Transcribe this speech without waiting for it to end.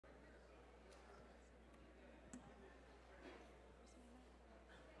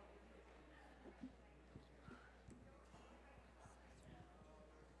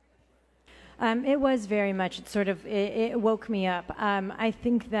It was very much, it woke me up. I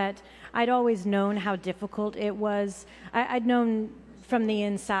think that I'd always known how difficult it was. I'd known from the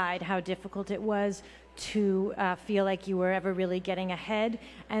inside how difficult it was to feel like you were ever really getting ahead,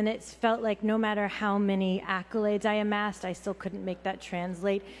 and it felt like no matter how many accolades I amassed, I still couldn't make that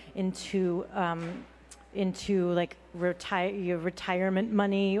translate into like your retirement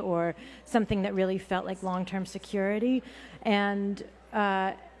money or something that really felt like long-term security. And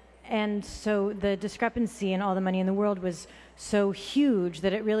so the discrepancy in all the money in the world was so huge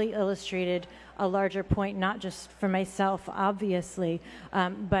that it really illustrated a larger point, not just for myself, obviously,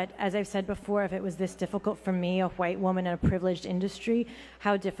 but as I've said before, if it was this difficult for me, a white woman in a privileged industry,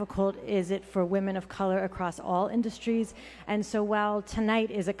 how difficult is it for women of color across all industries? And so while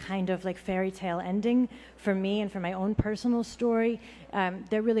tonight is a kind of like fairy tale ending for me and for my own personal story,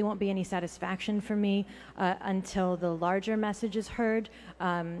 there really won't be any satisfaction for me until the larger message is heard,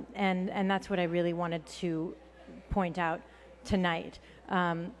 and that's what I really wanted to point out tonight.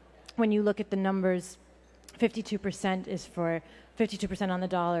 When you look at the numbers, 52% is for 52% on the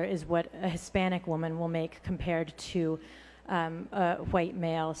dollar is what a Hispanic woman will make compared to a white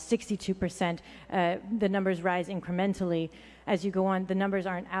male. 62%. The numbers rise incrementally as you go on. The numbers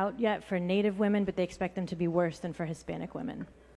aren't out yet for Native women, but they expect them to be worse than for Hispanic women.